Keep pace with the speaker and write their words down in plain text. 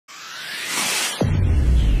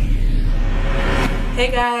Hey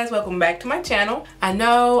guys, welcome back to my channel. I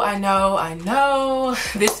know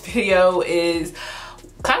this video is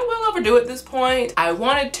kind of well overdue at this point. I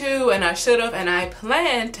wanted to and I should have, and I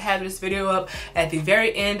planned to have this video up at the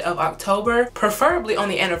very end of October, preferably on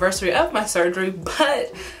the anniversary of my surgery,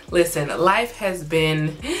 but listen, life has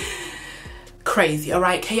been crazy, all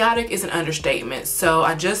right? Chaotic is an understatement. So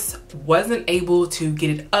I just wasn't able to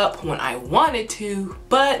get it up when I wanted to,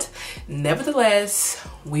 but nevertheless,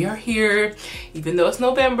 we are here. Even though it's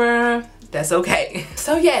November, that's okay.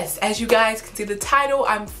 So yes, as you guys can see the title,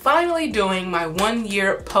 I'm finally doing my 1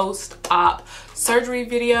 year post-op surgery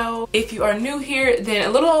video. If you are new here, then a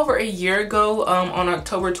little over a year ago, on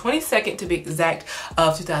October 22nd to be exact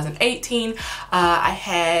of 2018, I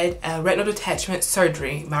had a retinal detachment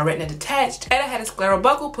surgery. My retina detached and I had a scleral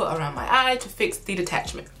buckle put around my eye to fix the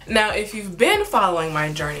detachment. Now, if you've been following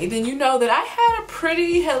my journey, then you know that I had a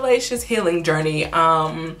pretty hellacious healing journey.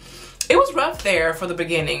 It was rough there for the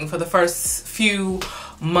beginning, for the first few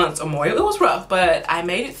months or more. It was rough, but I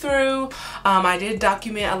made it through. I did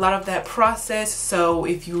document a lot of that process, so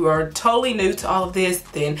if you are totally new to all of this,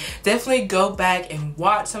 then definitely go back and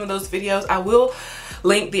watch some of those videos. I will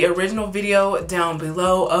link the original video down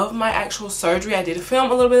below of my actual surgery. I did film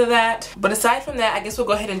a little bit of that, but aside from that, I guess we'll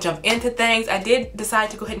go ahead and jump into things. I did decide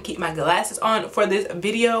to go ahead and keep my glasses on for this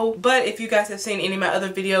video, but if you guys have seen any of my other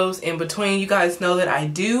videos in between, you guys know that I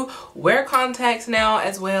do wear contacts now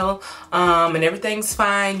as well, and everything's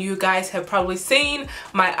fine. You guys have probably seen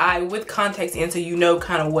my eye with contacts in, so you know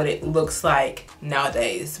kind of what it looks like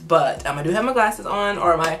nowadays, but I do have my glasses on,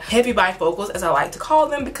 or my heavy bifocals as I like to call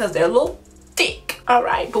them, because they're a little thick. All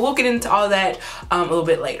right, but we'll get into all that a little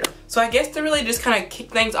bit later. So I guess to really just kind of kick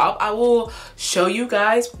things off, I will show you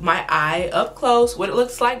guys my eye up close, what it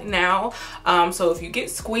looks like now. So if you get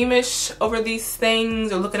squeamish over these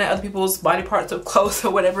things or looking at other people's body parts up close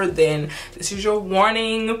or whatever, then this is your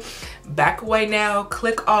warning. Back away now,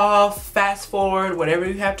 click off, fast forward, whatever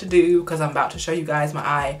you have to do, because I'm about to show you guys my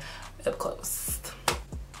eye up close.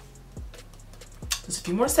 Just a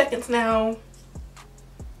few more seconds now.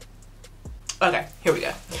 Okay, here we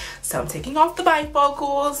go. So I'm taking off the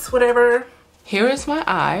bifocals, whatever. Here is my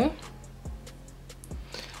eye.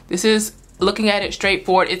 This is, looking at it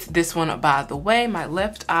straightforward, it's this one, by the way, my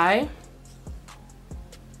left eye.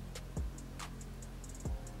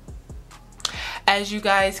 As you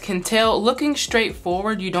guys can tell, looking straight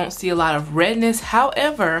forward, you don't see a lot of redness.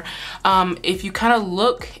 However, if you kind of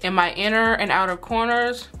look in my inner and outer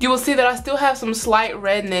corners, you will see that I still have some slight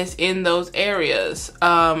redness in those areas.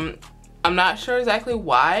 I'm not sure exactly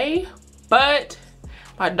why, but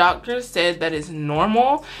my doctor said that is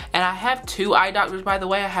normal. And I have two eye doctors, by the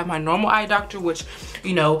way. I have my normal eye doctor, which,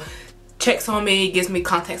 you know, checks on me, gives me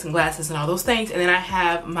contacts and glasses and all those things. And then I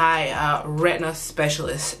have my retina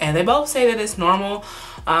specialist, and they both say that it's normal.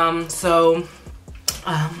 Some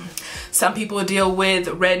people deal with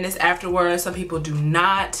redness afterwards, some people do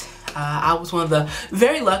not. I was one of the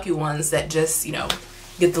very lucky ones that just, you know,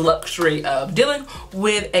 get the luxury of dealing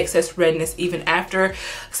with excess redness even after. Like I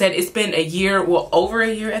said, it's been a year, well, over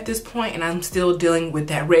a year at this point, and I'm still dealing with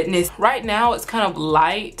that redness. Right now it's kind of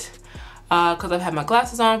light because I've had my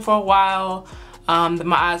glasses on for a while.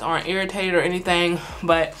 My eyes aren't irritated or anything,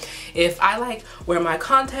 but if I like wear my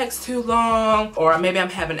contacts too long, or maybe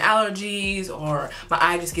I'm having allergies, or my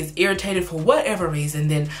eye just gets irritated for whatever reason,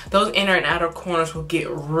 then those inner and outer corners will get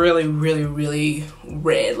really, really, really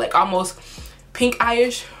red, like almost pink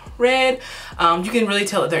eye-ish red. You can really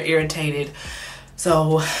tell that they're irritated.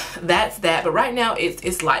 So that's that, but right now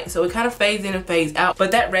it's light, so it kind of fades in and fades out,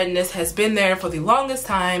 but that redness has been there for the longest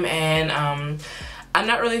time, and I'm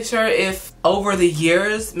not really sure if over the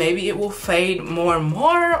years maybe it will fade more and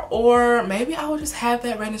more, or maybe I will just have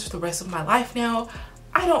that redness for the rest of my life now.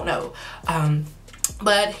 I don't know.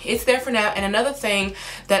 But it's there for now. And another thing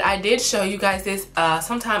that I did show you guys this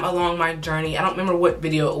sometime along my journey, I don't remember what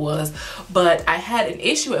video it was, but I had an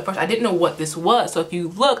issue at first. I didn't know what this was. So if you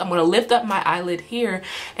look, I'm going to lift up my eyelid here,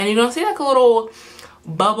 and you're going to see like a little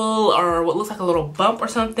bubble or what looks like a little bump or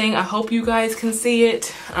something. I hope you guys can see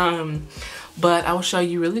it, but I will show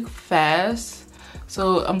you really fast.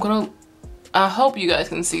 So I hope you guys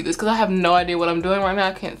can see this, because I have no idea what I'm doing right now.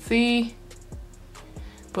 I can't see,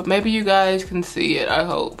 but maybe you guys can see it, I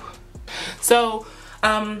hope. So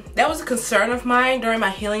that was a concern of mine during my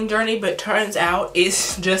healing journey, but turns out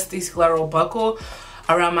it's just the scleral buckle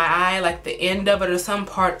around my eye, like the end of it or some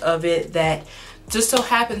part of it that just so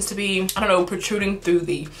happens to be, I don't know, protruding through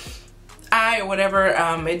the eye or whatever.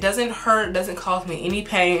 It doesn't hurt, doesn't cause me any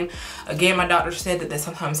pain. Again, my doctor said that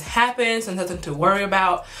sometimes happens and nothing to worry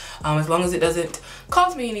about. As long as it doesn't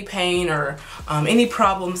cause me any pain or any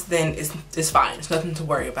problems, then it's fine. It's nothing to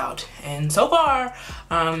worry about. And so far,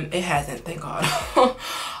 it hasn't, thank God.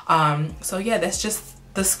 So yeah, that's just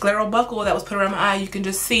the scleral buckle that was put around my eye. You can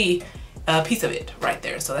just see a piece of it right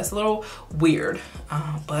there. So that's a little weird,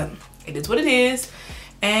 but it is what it is.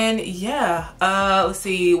 And yeah, let's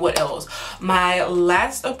see what else. My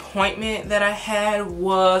last appointment that I had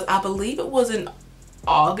was, I believe it was in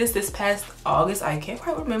August, this past August. I can't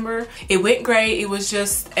quite remember. It went great. It was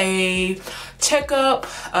just a checkup.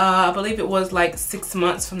 I believe it was like 6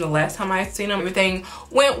 months from the last time I seen him. Everything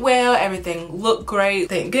went well. Everything looked great.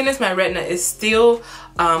 Thank goodness my retina is still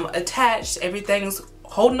attached. Everything's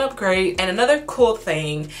holding up great. And another cool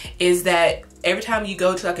thing is that every time you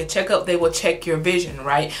go to like a checkup, they will check your vision,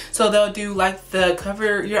 right? So they'll do like the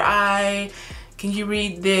cover your eye, can you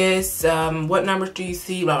read this, what numbers do you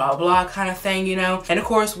see, blah blah blah kind of thing, you know. And of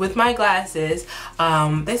course with my glasses,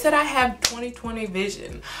 they said I have 20/20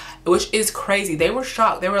 vision, which is crazy. They were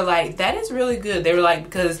shocked. They were like, that is really good. They were like,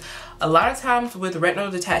 because a lot of times with retinal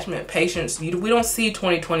detachment patients, we don't see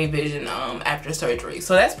 20/20 vision after surgery.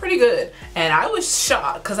 So that's pretty good. And I was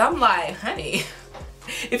shocked because I'm like, honey,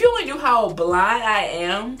 if you only knew how blind I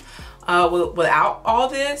am without all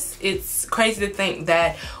this, it's crazy to think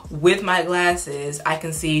that with my glasses, I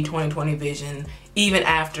can see 20/20 vision even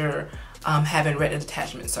after having retina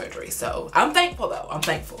detachment surgery. So I'm thankful though, I'm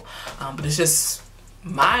thankful. But it's just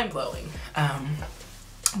mind-blowing.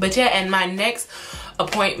 But yeah, and my next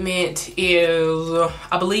appointment is,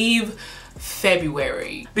 I believe,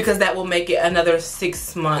 February, because that will make it another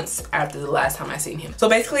 6 months after the last time I seen him. So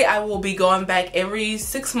basically I will be going back every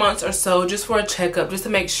 6 months or so just for a checkup, just to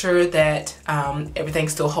make sure that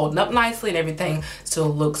everything's still holding up nicely and everything still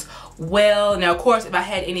looks well. Now of course, if I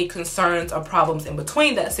had any concerns or problems in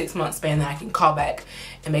between that 6 month span, then I can call back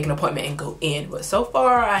and make an appointment and go in. But so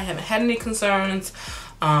far I haven't had any concerns.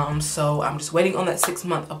 So I'm just waiting on that 6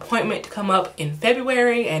 month appointment to come up in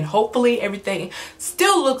February, and hopefully everything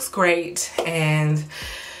still looks great. And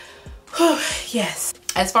yes,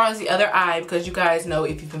 as far as the other eye, because you guys know,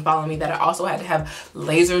 if you've been following me, that I also had to have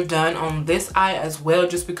laser done on this eye as well,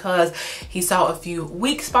 just because he saw a few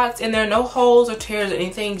weak spots in there. No holes or tears or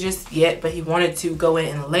anything just yet, but he wanted to go in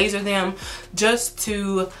and laser them just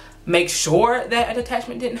to make sure that a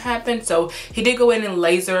detachment didn't happen. So he did go in and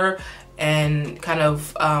laser and kind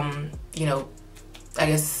of you know, I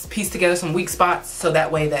guess piece together some weak spots so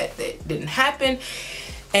that way that it didn't happen.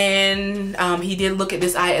 And he did look at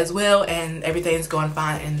this eye as well, and everything's going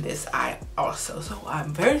fine in this eye also. So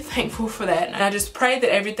I'm very thankful for that, and I just pray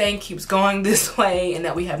that everything keeps going this way and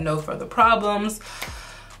that we have no further problems.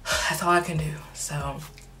 That's all I can do. So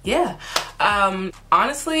yeah,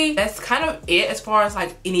 honestly, that's kind of it as far as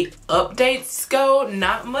like any updates go.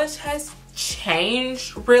 Not much has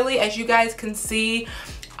changed really. As you guys can see,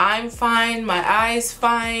 I'm fine, my eye's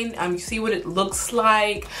fine. You see what it looks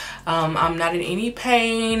like. I'm not in any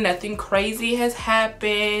pain, nothing crazy has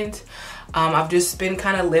happened. I've just been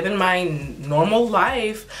kind of living my normal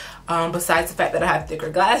life, besides the fact that I have thicker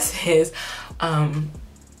glasses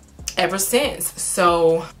ever since.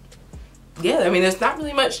 So yeah, I mean, there's not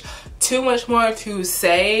really too much more to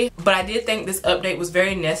say, but I did think this update was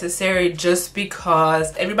very necessary just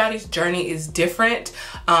because everybody's journey is different.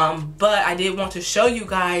 But I did want to show you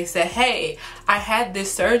guys that, hey, I had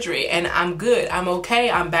this surgery and I'm good, I'm okay,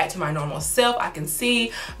 I'm back to my normal self. I can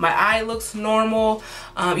see, my eye looks normal.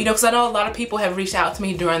 You know, because I know a lot of people have reached out to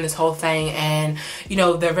me during this whole thing, and you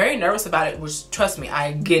know, they're very nervous about it, which trust me,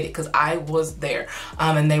 I get it, because I was there.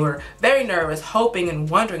 And they were very nervous, hoping and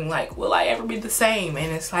wondering like, will I ever be the same?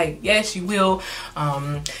 And it's like, yes, you will.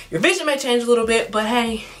 Your vision may change a little bit, but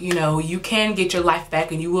hey, you know, you can get your life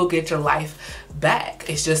back, and you will get your life back.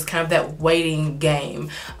 It's just kind of that waiting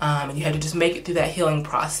game, and you have to just make it through that healing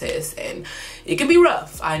process. And it can be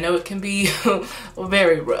rough. I know it can be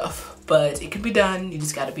very rough, but it can be done. You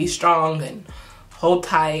just got to be strong and hold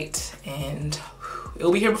tight, and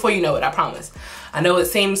it'll be here before you know it, I promise. I know it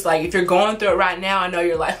seems like if you're going through it right now, I know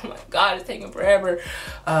you're like, oh my God, it's taking forever,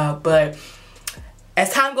 but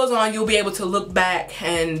as time goes on, you'll be able to look back,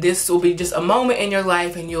 and this will be just a moment in your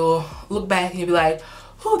life, and you'll look back and you'll be like,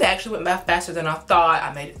 oh, that actually went back faster than I thought.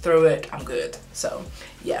 I made it through it. I'm good. So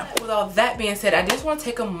yeah, with all that being said, I just want to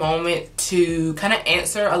take a moment to kind of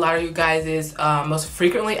answer a lot of you guys' most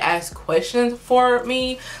frequently asked questions for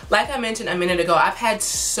me. Like I mentioned a minute ago, I've had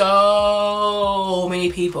so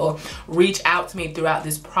many people reach out to me throughout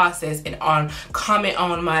this process and comment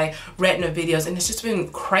on my retina videos, and it's just been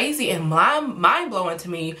crazy and mind-blowing to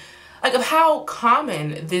me like of how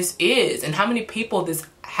common this is and how many people this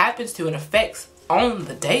happens to and affects on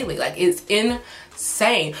the daily. Like, it's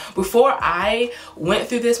insane. Before I went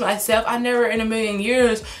through this myself, I never in a million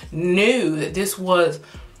years knew that this was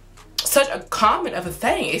such a common of a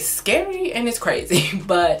thing. It's scary and it's crazy,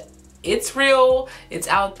 but it's real, it's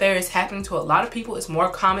out there, it's happening to a lot of people. It's more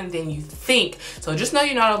common than you think, so just know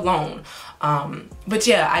you're not alone. But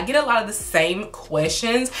yeah, I get a lot of the same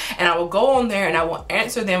questions, and I will go on there and I will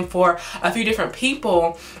answer them for a few different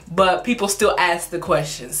people, but people still ask the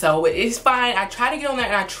questions, so it's fine. I try to get on there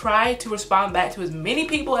and I try to respond back to as many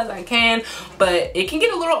people as I can, but it can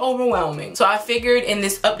get a little overwhelming. So I figured in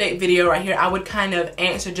this update video right here, I would kind of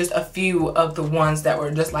answer just a few of the ones that were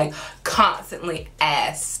just like constantly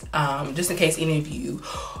asked, just in case any of you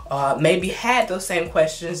maybe had those same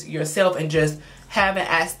questions yourself and just haven't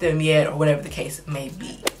asked them yet, or whatever the case may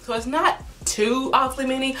be. So it's not too awfully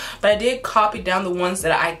many, but I did copy down the ones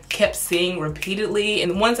that I kept seeing repeatedly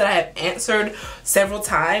and the ones that I have answered several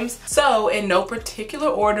times. So in no particular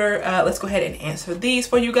order, let's go ahead and answer these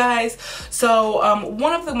for you guys. So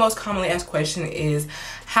one of the most commonly asked questions is,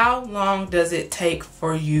 how long does it take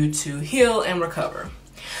for you to heal and recover?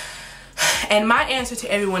 And my answer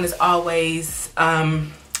to everyone is always,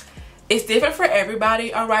 it's different for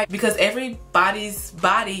everybody, all right? Because everybody's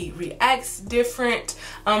body reacts different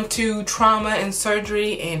to trauma and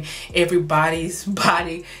surgery, and everybody's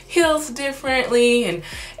body heals differently and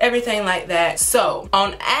everything like that. So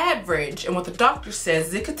on average, and what the doctor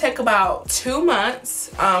says, it could take about 2 months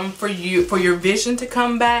for your vision to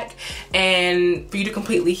come back, and for you to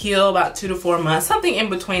completely heal about 2 to 4 months, something in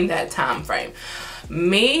between that time frame.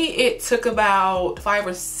 Me, it took about 5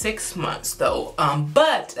 or 6 months though,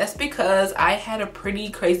 but that's because I had a pretty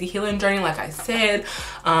crazy healing journey, like I said.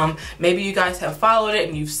 Maybe you guys have followed it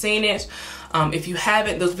and you've seen it. If you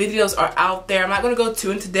haven't, those videos are out there. I'm not going to go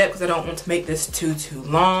too into depth because I don't want to make this too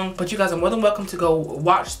long, but you guys are more than welcome to go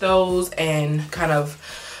watch those and kind of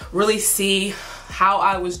really see how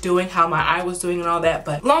I was doing, how my eye was doing and all that.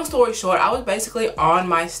 But long story short, I was basically on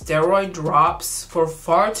my steroid drops for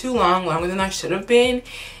far too long, longer than I should have been,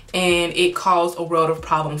 and it caused a world of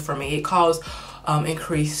problems for me. It caused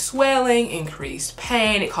increased swelling, increased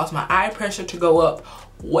pain. It caused my eye pressure to go up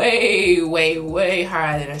way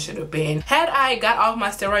higher than it should have been. Had I got off my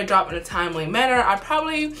steroid drop in a timely manner, I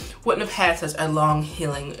probably wouldn't have had such a long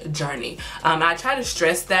healing journey. I try to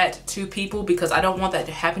stress that to people because I don't want that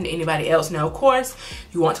to happen to anybody else. Now, of course,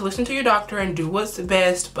 you want to listen to your doctor and do what's the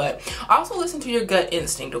best, but also listen to your gut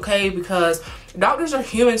instinct, okay? Because doctors are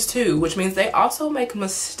humans too, which means they also make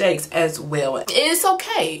mistakes as well. It's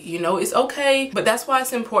okay, you know, it's okay, but that's why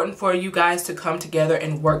it's important for you guys to come together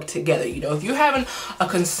and work together. You know, if you're having a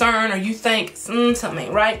concern or you think something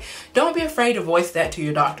ain't right, don't be afraid to voice that to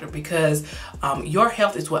your doctor, because your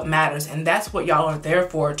health is what matters, and that's what y'all are there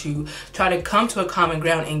for, to try to come to a common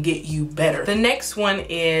ground and get you better. The next one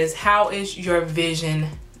is, how is your vision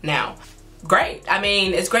now? Great. I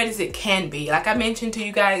mean, as great as it can be. Like I mentioned to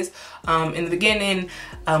you guys in the beginning,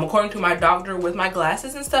 according to my doctor, with my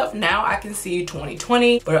glasses and stuff, now I can see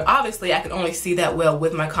 20/20, but obviously I can only see that well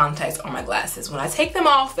with my contacts or my glasses. When I take them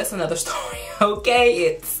off, that's another story, okay?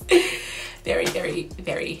 It's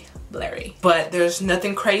very blurry, but there's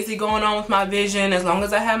nothing crazy going on with my vision. As long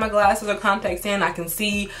as I have my glasses or contacts in, I can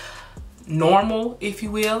see normal, if you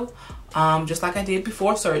will. Just like I did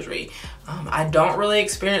before surgery. I don't really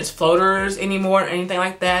experience floaters anymore or anything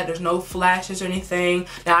like that. There's no flashes or anything.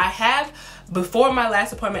 Now I have, before my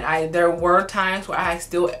last appointment, there were times where I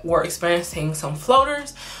still were experiencing some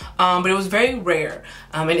floaters, but it was very rare.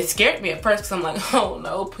 And it scared me at first because I'm like, oh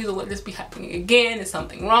no, please don't let this be happening again. Is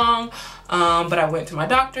something wrong? But I went to my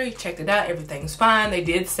doctor, he checked it out, everything's fine. They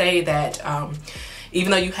did say that even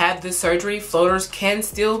though you have this surgery, floaters can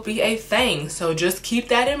still be a thing. So just keep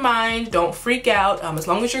that in mind. Don't freak out. As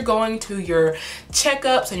long as you're going to your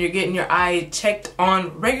checkups and you're getting your eye checked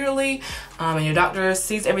on regularly, and your doctor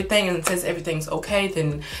sees everything and says everything's okay,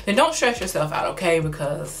 then don't stress yourself out, okay?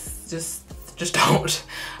 Because just don't.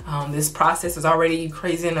 This process is already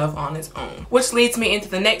crazy enough on its own. Which leads me into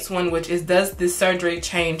the next one, which is, does this surgery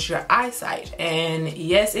change your eyesight? And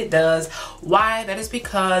yes, it does. Why? That is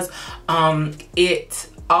because it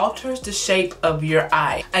alters the shape of your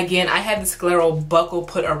eye. Again, I had the scleral buckle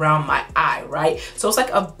put around my eye, right? So it's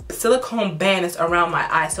like a silicone band that's around my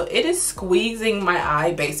eye. So it is squeezing my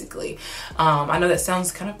eye, basically. I know that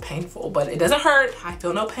sounds kind of painful, but it doesn't hurt. I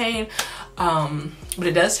feel no pain. But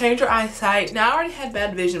it does change your eyesight. Now, I already had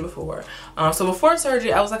bad vision before. So before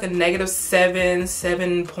surgery, I was like a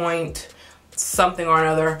 -7 point something or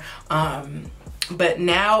another. But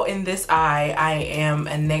now in this eye, I am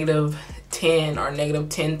a 10 or negative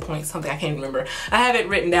 10 point something. I can't remember. I have it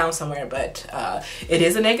written down somewhere, but it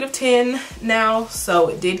is a negative 10 now, so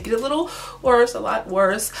it did get a little worse, a lot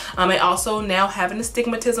worse. I also now have an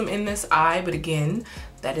astigmatism in this eye, but again,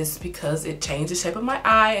 that is because it changed the shape of my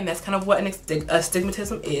eye, and that's kind of what an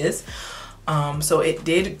astigmatism is. So it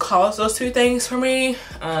did cause those two things for me,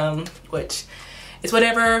 which is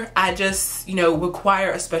whatever. I just, you know,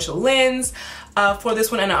 require a special lens for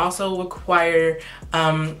this one, and I also require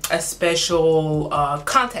a special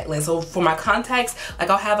contact lens. So for my contacts,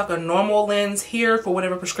 like I'll have like a normal lens here for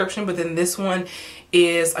whatever prescription, but then this one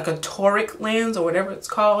is like a toric lens or whatever it's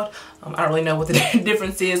called. I don't really know what the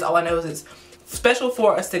difference is. All I know is it's special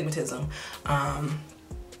for astigmatism.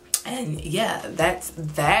 And yeah, that's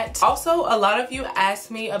that. Also, a lot of you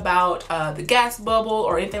asked me about the gas bubble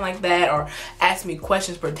or anything like that, or asked me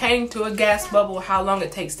questions pertaining to a gas bubble, how long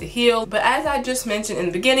it takes to heal. But as I just mentioned in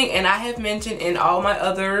the beginning, and I have mentioned in all my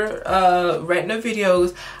other retina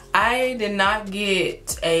videos, I did not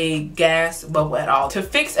get a gas bubble at all. To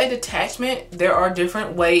fix a detachment, there are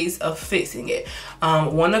different ways of fixing it.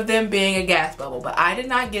 One of them being a gas bubble, but I did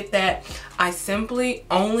not get that. I simply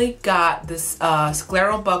only got this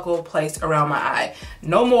scleral buckle placed around my eye.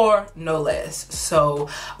 No more, no less. So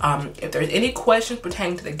if there's any questions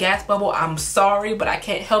pertaining to the gas bubble, I'm sorry, but I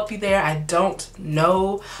can't help you there. I don't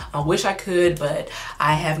know. I wish I could, but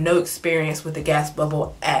I have no experience with the gas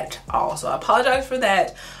bubble at all. So I apologize for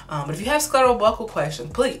that. But if you have scleral buckle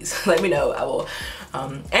questions, please let me know. I will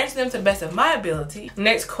answer them to the best of my ability.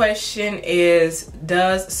 Next question is,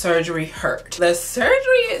 does surgery hurt? The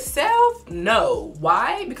surgery itself, no.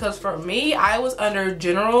 Why? Because for me, I was under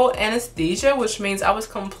general anesthesia, which means I was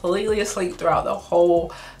completely asleep throughout the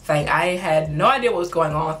whole thing. I had no idea what was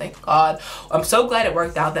going on, thank God. I'm so glad it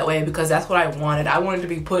worked out that way, because that's what I wanted. I wanted to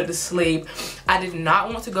be put to sleep. I did not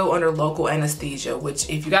want to go under local anesthesia, which,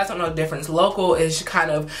 if you guys don't know the difference, local is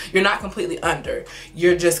kind of, you're not completely under.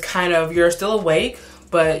 You're just kind of, you're still awake,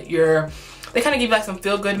 but they kind of give you like some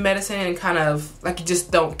feel-good medicine, and kind of like you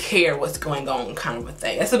just don't care what's going on, kind of a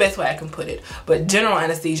thing. That's the best way I can put it. But general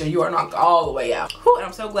anesthesia, you are knocked all the way out. Whew, and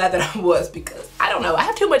I'm so glad that I was, because I don't know, I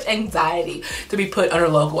have too much anxiety to be put under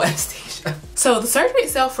local anesthesia. So the surgery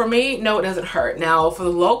itself, for me, no, it doesn't hurt. Now for the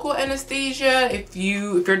local anesthesia, if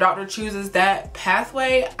your doctor chooses that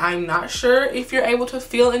pathway, I'm not sure if you're able to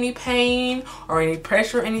feel any pain or any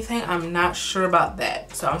pressure or anything. I'm not sure about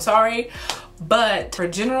that, so I'm sorry. But for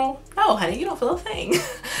general, no honey, you don't feel a thing.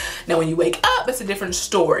 Now when you wake up, it's a different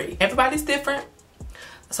story. Everybody's different.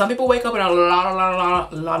 Some people wake up in a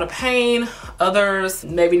lot of pain. Others,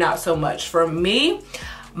 maybe not so much. For me,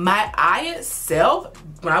 my eye itself,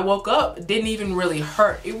 when I woke up, didn't even really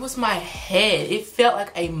hurt. It was my head. It felt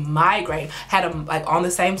like a migraine. Like on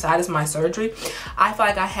the same side as my surgery. I felt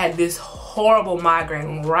like I had this horrible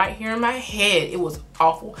migraine right here in my head. It was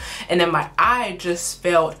awful. And then my eye just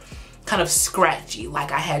felt kind of scratchy,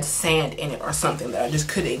 like I had sand in it or something that I just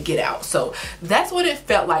couldn't get out. So that's what it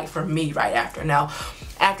felt like for me right after. Now,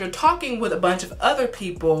 after talking with a bunch of other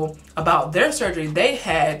people about their surgery they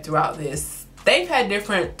had throughout this, they've had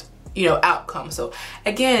different, you know, outcomes. So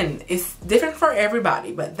again, it's different for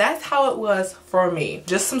everybody, but that's how it was for me.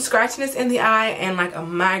 Just some scratchiness in the eye and like a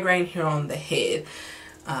migraine here on the head.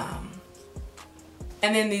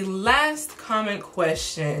 And then the last comment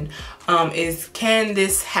question is, can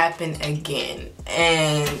this happen again?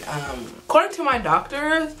 And according to my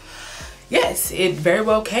doctor, yes, it very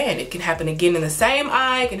well can. It can happen again in the same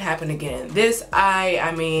eye, it can happen again in this eye.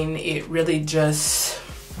 I mean, it really just,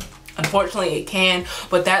 unfortunately it can,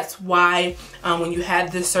 but that's why when you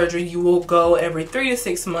have this surgery, you will go every 3 to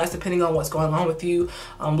 6 months, depending on what's going on with you.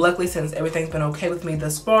 Luckily, since everything's been okay with me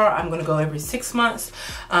thus far, I'm going to go every 6 months.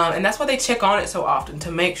 And that's why they check on it so often,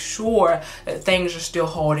 to make sure that things are still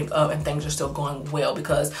holding up and things are still going well.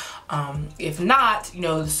 Because if not, you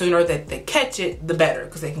know, the sooner that they catch it, the better,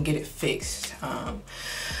 because they can get it fixed.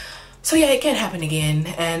 So yeah, it can happen again.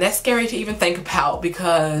 And that's scary to even think about,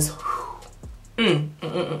 because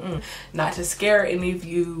not to scare any of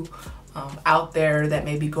you out there that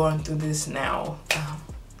may be going through this now.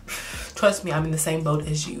 Trust me, I'm in the same boat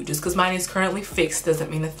as you. Just because mine is currently fixed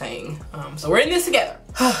doesn't mean a thing. So we're in this together.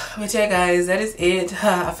 But yeah, guys, that is it.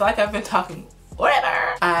 I feel like I've been talking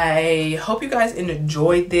whatever. I hope you guys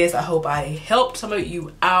enjoyed this. I hope I helped some of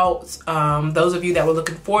you out. Those of you that were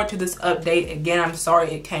looking forward to this update, again, I'm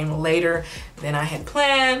sorry it came later than I had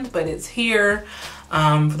planned, but it's here.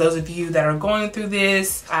 For those of you that are going through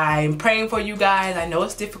this, I'm praying for you guys. I know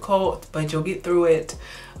it's difficult, but you'll get through it.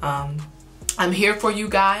 I'm here for you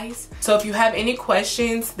guys. So if you have any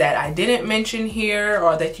questions that I didn't mention here,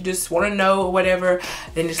 or that you just want to know or whatever,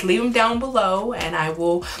 then just leave them down below, and I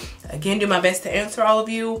will again do my best to answer all of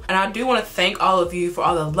you. And I do want to thank all of you for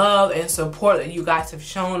all the love and support that you guys have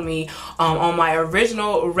shown me on my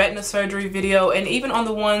original retina surgery video, and even on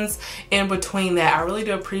the ones in between that. I really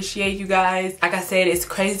do appreciate you guys. Like I said, it's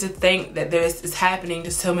crazy to think that this is happening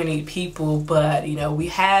to so many people, but you know, we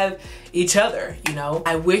have each other, you know.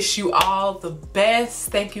 I wish you all the best.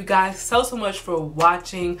 Thank you guys so much for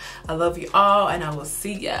watching. I love you all, and I will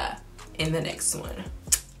see ya in the next one.